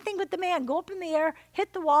see anything but the man go up in the air,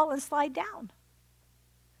 hit the wall, and slide down.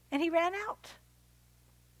 And he ran out.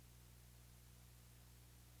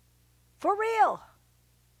 For real.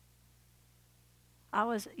 I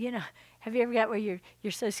was, have you ever got where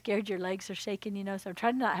you're so scared your legs are shaking, So I'm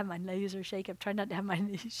trying not to have my knees are shaking. I'm trying not to have my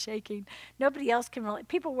knees shaking. Nobody else can relate.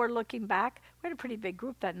 People were looking back. We had a pretty big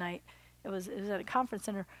group that night. It was at a conference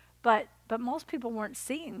center. But most people weren't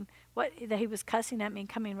seeing that he was cussing at me and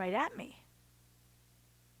coming right at me.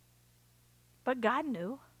 But God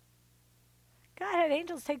knew. God had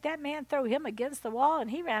angels take that man, throw him against the wall, and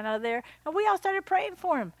he ran out of there. And we all started praying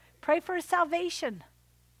for him. Pray for his salvation.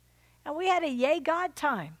 And we had a yay God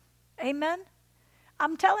time. Amen?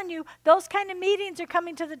 I'm telling you, those kind of meetings are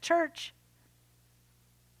coming to the church.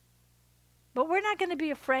 But we're not going to be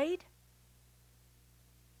afraid.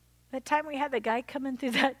 The time we had the guy coming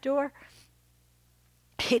through that door,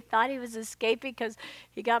 he thought he was escaping because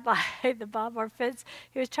he got behind the barbed wire fence.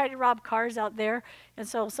 He was trying to rob cars out there. And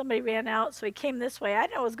so somebody ran out, so he came this way. I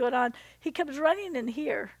didn't know what was going on. He comes running in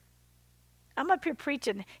here. I'm up here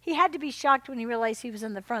preaching. He had to be shocked when he realized he was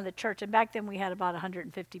in the front of the church. And back then we had about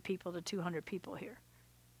 150 people to 200 people here.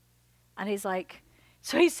 And he's like,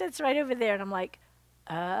 so he sits right over there, and I'm like,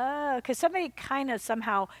 oh, because somebody kind of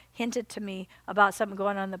somehow hinted to me about something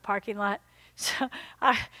going on in the parking lot. So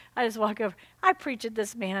I just walk over. I preach at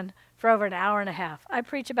this man for over an hour and a half. I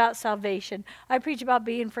preach about salvation. I preach about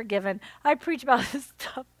being forgiven. I preach about this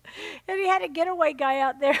stuff. And he had a getaway guy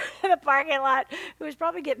out there in the parking lot who was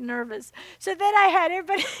probably getting nervous. So then I had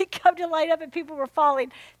everybody come to light up, and people were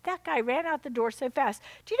falling. That guy ran out the door so fast.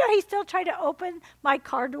 Do you know he still tried to open my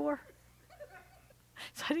car door?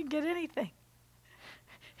 So I didn't get anything.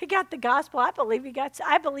 He got the gospel. I believe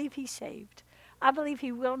he's saved. I believe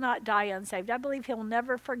he will not die unsaved. I believe he'll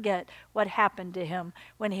never forget what happened to him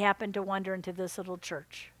when he happened to wander into this little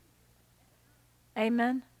church.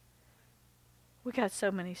 Amen? We got so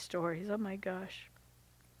many stories. Oh my gosh.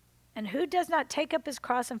 And who does not take up his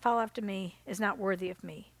cross and follow after me is not worthy of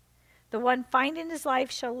me. The one finding his life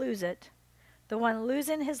shall lose it. The one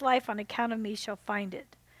losing his life on account of me shall find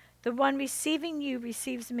it. The one receiving you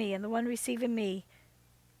receives me, and the one receiving me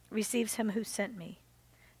receives him who sent me.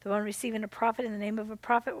 The one receiving a prophet in the name of a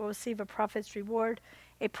prophet will receive a prophet's reward.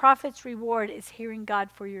 A prophet's reward is hearing God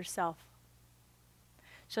for yourself.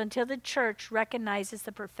 So until the church recognizes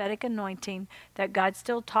the prophetic anointing, that God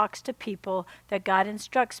still talks to people, that God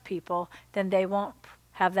instructs people, then they won't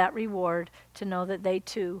have that reward to know that they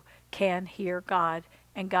too can hear God,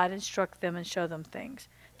 and God instruct them and show them things.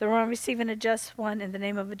 The one receiving a just one in the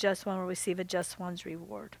name of a just one will receive a just one's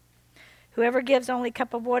reward. Whoever gives only a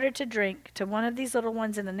cup of water to drink to one of these little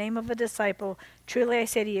ones in the name of a disciple, truly I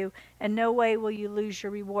say to you, in no way will you lose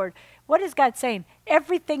your reward. What is God saying?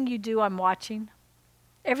 Everything you do, I'm watching.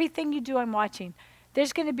 Everything you do, I'm watching.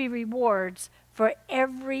 There's going to be rewards for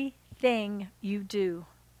everything you do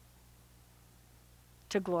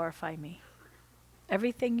to glorify me.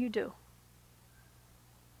 Everything you do.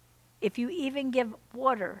 If you even give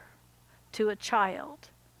water to a child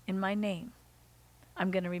in my name, I'm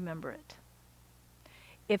going to remember it.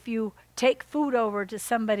 If you take food over to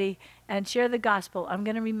somebody and share the gospel, I'm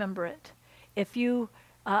going to remember it. If you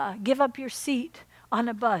give up your seat on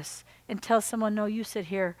a bus and tell someone, no, you sit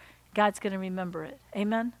here, God's going to remember it.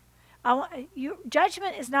 Amen?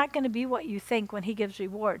 Judgment is not going to be what you think when he gives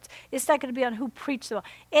rewards. It's not going to be on who preached the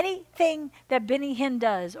anything that Benny Hinn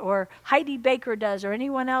does or Heidi Baker does or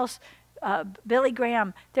anyone else, Billy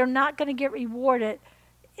Graham, they're not going to get rewarded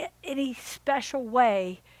in any special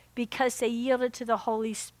way because they yielded to the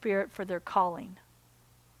Holy Spirit for their calling.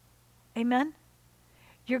 Amen?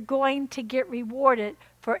 You're going to get rewarded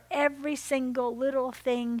for every single little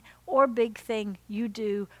thing or big thing you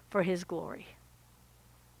do for his glory.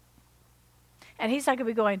 And he's not going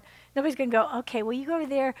to be going, nobody's going to go, okay, well, you go over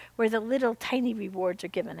there where the little tiny rewards are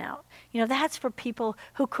given out. You know, that's for people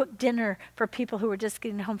who cook dinner for people who are just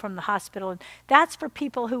getting home from the hospital. And that's for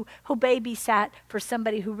people who babysat for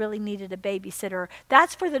somebody who really needed a babysitter.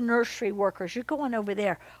 That's for the nursery workers. You're going over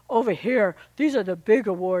there. Over here, these are the big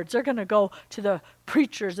awards. They're going to go to the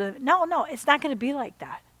preachers. No, it's not going to be like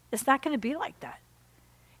that. It's not going to be like that.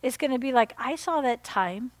 It's going to be like, I saw that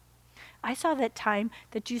time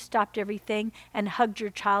that you stopped everything and hugged your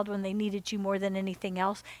child when they needed you more than anything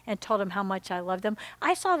else and told them how much I love them.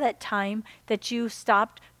 I saw that time that you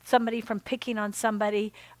stopped somebody from picking on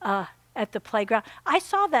somebody at the playground. I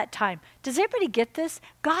saw that time. Does everybody get this?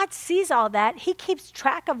 God sees all that. He keeps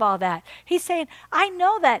track of all that. He's saying, I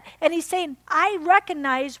know that. And he's saying, I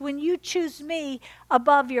recognize when you choose me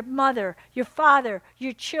above your mother, your father,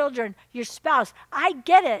 your children, your spouse. I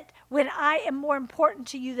get it when I am more important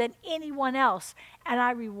to you than anyone else, and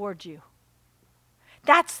I reward you.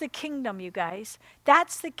 That's the kingdom, you guys.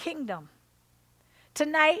 That's the kingdom.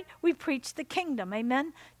 Tonight, we preach the kingdom,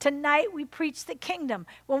 amen? Tonight, we preach the kingdom.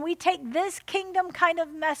 When we take this kingdom kind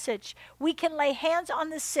of message, we can lay hands on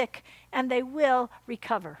the sick, and they will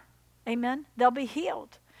recover, amen? They'll be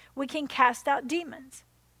healed. We can cast out demons.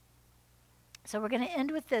 So we're going to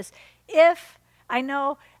end with this.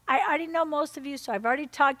 I already know most of you, so I've already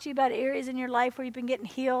talked to you about areas in your life where you've been getting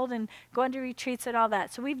healed and going to retreats and all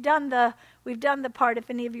that. So we've done the part. If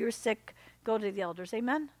any of you are sick, go to the elders,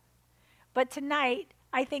 amen? But tonight,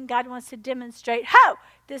 I think God wants to demonstrate how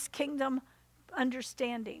this kingdom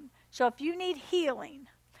understanding. So if you need healing,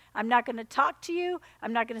 I'm not going to talk to you.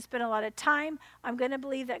 I'm not going to spend a lot of time. I'm going to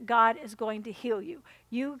believe that God is going to heal you.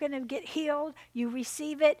 You're going to get healed. You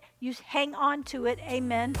receive it. You hang on to it.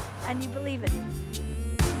 Amen. And you believe it.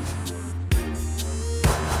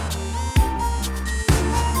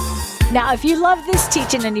 Now, if you love this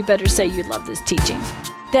teaching, and you better say you love this teaching,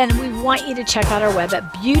 then we want you to check out our web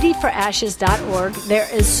at beautyforashes.org.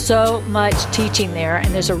 There is so much teaching there,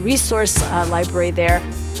 and there's a resource library there.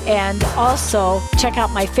 And also check out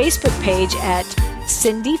my Facebook page at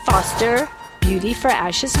Cindy Foster Beauty for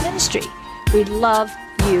Ashes Ministry. We'd love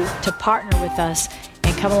you to partner with us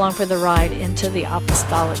and come along for the ride into the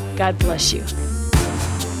apostolic. God bless you.